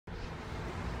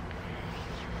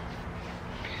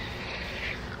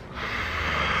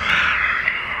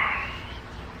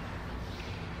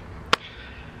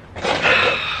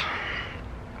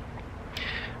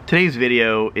Today's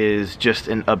video is just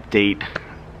an update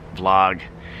vlog.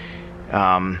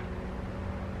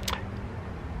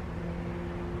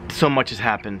 So much has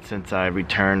happened since I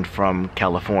returned from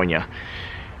California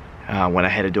when I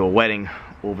had to do a wedding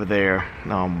over there.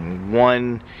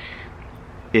 One,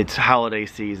 it's holiday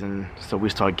season, so we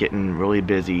start getting really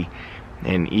busy,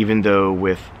 and even though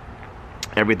with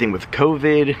everything with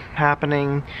COVID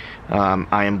happening,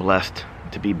 I am blessed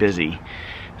to be busy.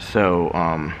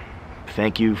 So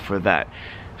thank you for that.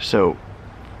 So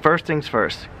first things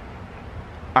first,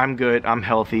 I'm good, I'm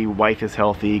healthy, wife is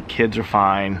healthy, kids are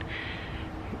fine.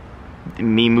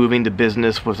 Me moving to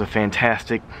business was a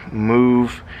fantastic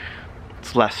move.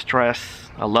 It's less stress.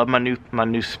 I love my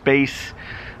new space.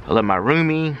 I love my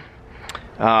roomie.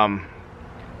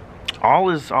 All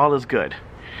is good.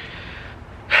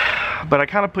 But I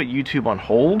kind of put YouTube on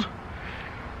hold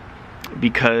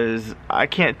because I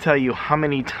can't tell you how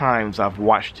many times I've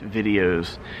watched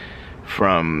videos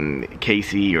from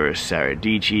Casey or Sarah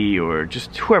Dici or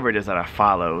just whoever it is that I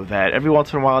follow, that every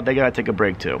once in a while they gotta take a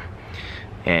break too.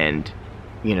 And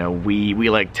you know, we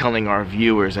like telling our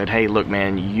viewers that, hey, look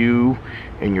man, you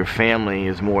and your family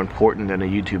is more important than a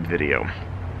YouTube video.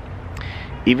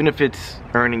 Even if it's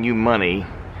earning you money,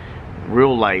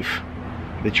 real life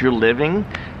that you're living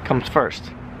comes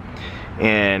first.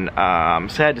 And I'm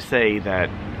sad to say that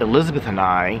Elizabeth and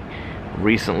I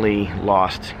recently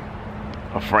lost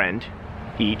a friend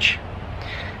each,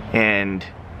 and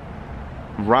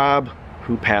Rob,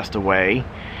 who passed away,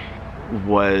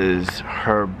 was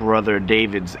her brother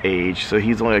David's age, so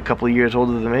he's only a couple of years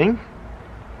older than me.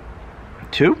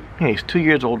 Two? Yeah, he's 2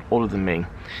 years older than me.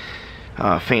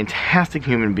 Fantastic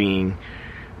human being.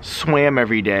 Swam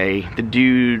every day. The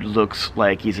dude looks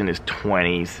like he's in his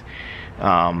 20s.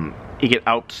 He could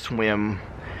outswim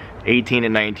 18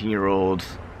 and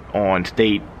 19-year-olds on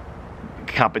state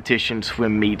competition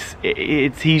swim meets.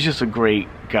 He's just a great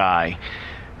guy.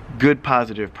 Good,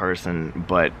 positive person,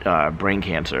 but brain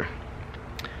cancer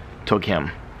took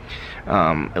him.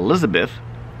 Elizabeth,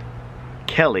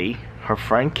 Kelly, her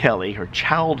friend Kelly, her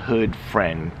childhood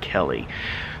friend Kelly.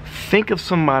 Think of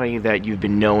somebody that you've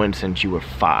been knowing since you were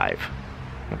 5,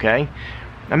 okay?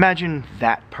 Imagine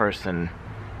that person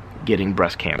getting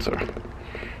breast cancer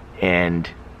and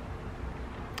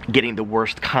getting the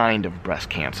worst kind of breast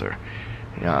cancer.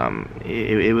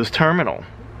 It was terminal,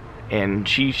 and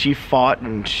she fought,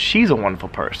 and she's a wonderful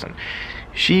person.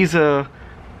 She's a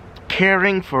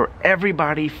caring for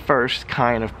everybody first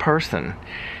kind of person.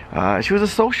 She was a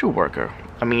social worker.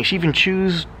 I mean, she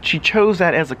chose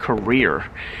that as a career.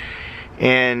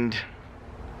 And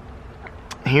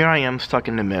here I am stuck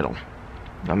in the middle.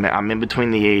 I'm in between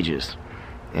the ages.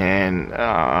 And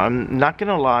I'm not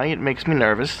gonna lie, it makes me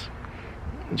nervous.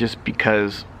 Just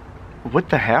because, what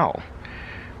the hell?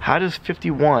 How does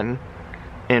 51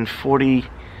 and 40,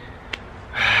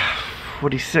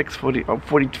 46, 40,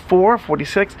 44,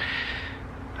 46,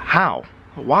 how?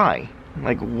 Why?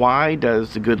 Like, why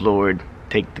does the good Lord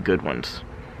take the good ones?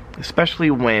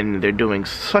 Especially when they're doing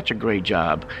such a great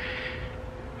job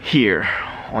here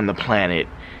on the planet.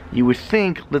 You would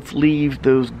think, let's leave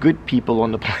those good people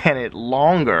on the planet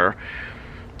longer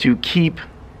to keep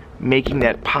making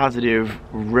that positive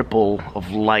ripple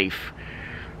of life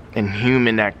and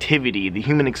human activity, the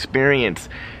human experience.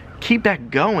 Keep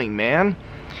that going, man.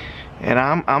 And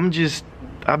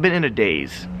I've been in a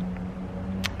daze.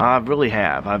 I really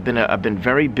have. I've been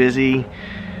very busy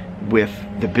with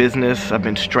the business. I've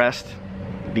been stressed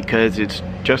because it's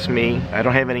just me. I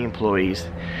don't have any employees,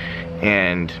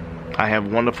 and I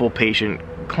have wonderful patient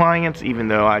clients, even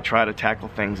though I try to tackle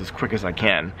things as quick as I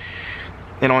can.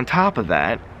 And on top of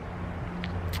that,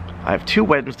 I have 2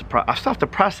 weddings I still have to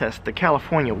process the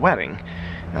California wedding.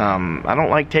 I don't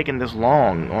like taking this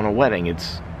long on a wedding.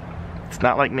 It's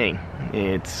not like me.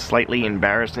 It's slightly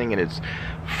embarrassing and it's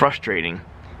frustrating.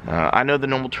 I know the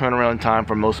normal turnaround time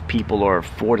for most people are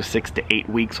 4 to 6 to 8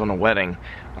 weeks on a wedding.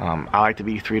 I like to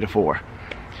be 3 to 4.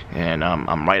 And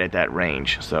I'm right at that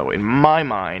range. So in my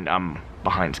mind, I'm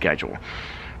behind schedule.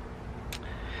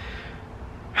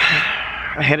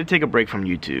 I had to take a break from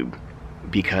YouTube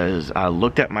because I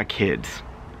looked at my kids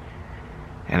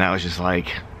and I was just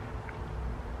like,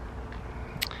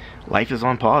 life is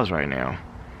on pause right now.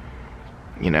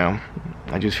 You know,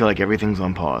 I just feel like everything's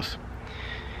on pause.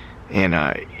 And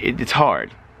it's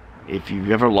hard. If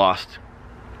you've ever lost,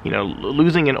 you know,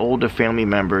 losing an older family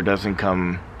member doesn't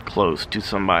come close to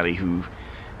somebody who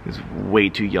is way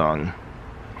too young.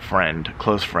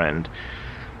 Close friend.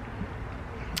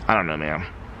 I don't know, man.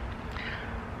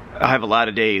 I have a lot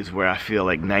of days where I feel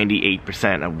like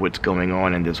 98% of what's going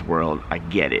on in this world, I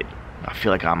get it. I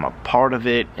feel like I'm a part of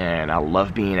it, and I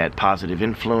love being that positive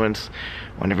influence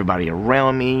on everybody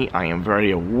around me. I am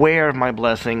very aware of my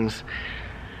blessings,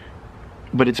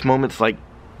 but it's moments like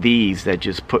these that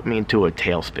just put me into a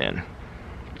tailspin.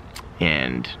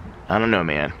 And I don't know,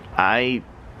 man. I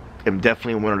am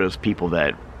definitely one of those people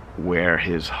that wear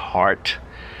his heart.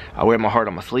 I wear my heart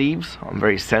on my sleeves. I'm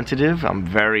very sensitive. I'm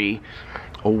very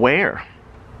aware.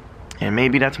 And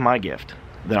maybe that's my gift,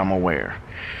 that I'm aware.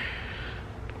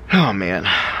 Oh man.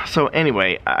 So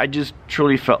anyway, I just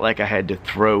truly felt like I had to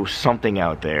throw something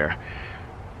out there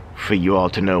for you all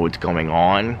to know what's going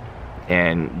on,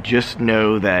 and just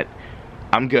know that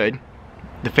I'm good,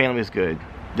 the family is good,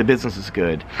 the business is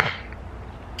good,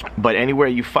 but anywhere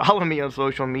you follow me on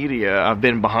social media, I've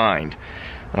been behind.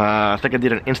 I think I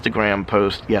did an Instagram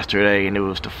post yesterday, and it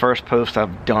was the first post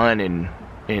I've done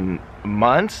in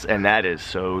months, and that is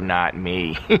so not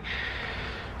me.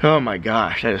 Oh my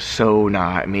gosh, that is so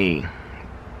not me.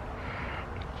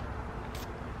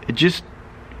 Just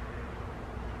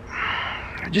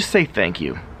say thank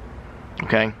you,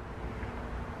 okay?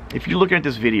 If you're looking at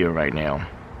this video right now,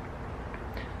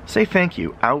 say thank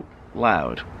you out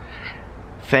loud.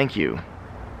 Thank you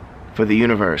for the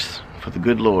universe, for the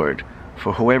good Lord,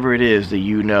 for whoever it is that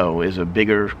you know is a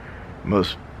bigger,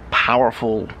 most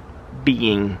powerful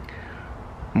being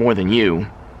more than you.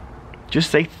 Just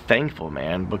say thankful,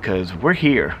 man, because we're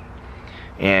here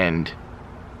and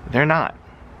they're not.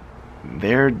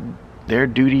 Their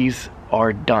duties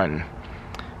are done.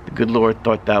 The good Lord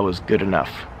thought that was good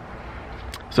enough.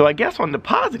 So I guess on the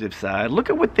positive side, look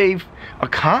at what they've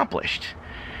accomplished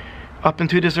up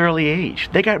into this early age.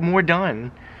 They got more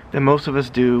done than most of us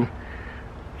do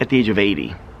at the age of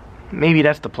 80. Maybe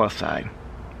that's the plus side.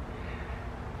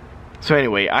 So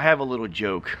anyway, I have a little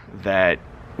joke that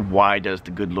why does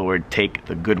the good Lord take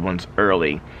the good ones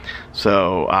early?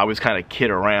 So I always kind of kid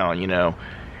around, you know,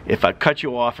 if I cut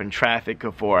you off in traffic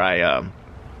before I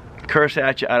curse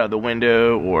at you out of the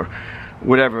window or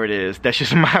whatever it is, that's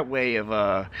just my way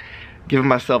of giving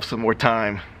myself some more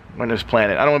time on this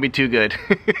planet. I don't want to be too good.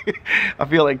 I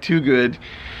feel like too good.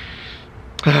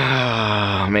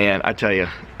 Oh, man, I tell you.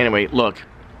 Anyway, look,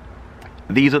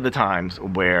 these are the times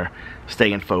where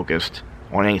staying focused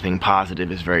on anything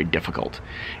positive is very difficult,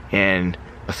 and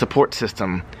a support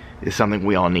system is something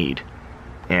we all need.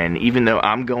 And even though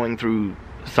I'm going through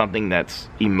something that's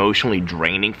emotionally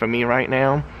draining for me right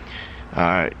now,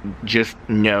 just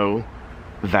know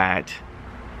that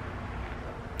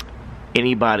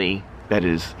anybody that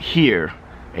is here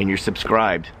and you're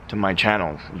subscribed to my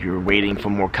channel, you're waiting for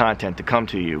more content to come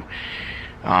to you,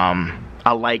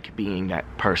 I like being that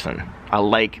person. I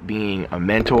like being a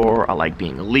mentor. I like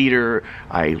being a leader.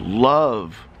 I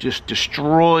love just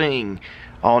destroying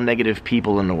all negative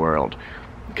people in the world,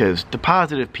 because the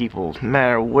positive people, no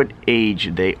matter what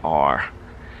age they are,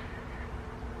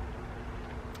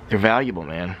 they're valuable,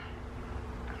 man.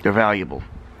 They're valuable.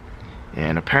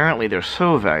 And apparently they're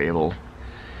so valuable,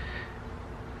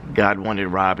 God wanted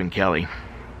Rob and Kelly.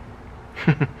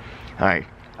 Alright,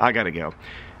 I gotta go.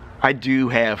 I do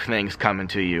have things coming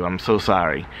to you. I'm so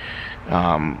sorry.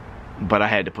 But I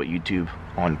had to put YouTube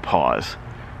on pause.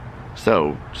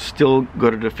 So still go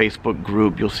to the Facebook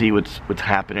group. You'll see what's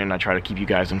happening. I try to keep you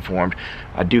guys informed.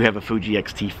 I do have a Fuji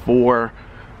X-T4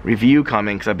 review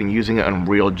coming because I've been using it on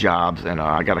real jobs, and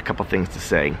I got a couple things to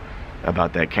say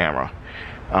about that camera.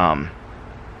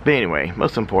 But anyway,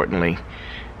 most importantly,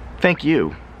 thank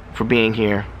you for being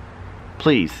here.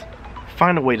 Please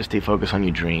find a way to stay focused on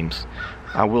your dreams.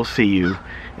 I will see you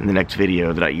in the next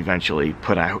video that I eventually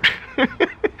put out.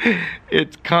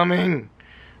 It's coming.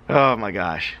 Oh my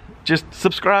gosh. Just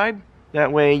subscribe.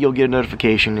 That way you'll get a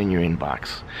notification in your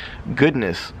inbox.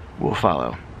 Goodness will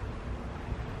follow.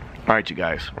 Alright, you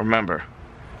guys. Remember,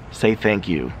 say thank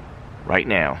you right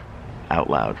now out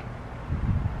loud.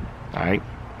 Alright?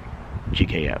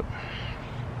 GK out.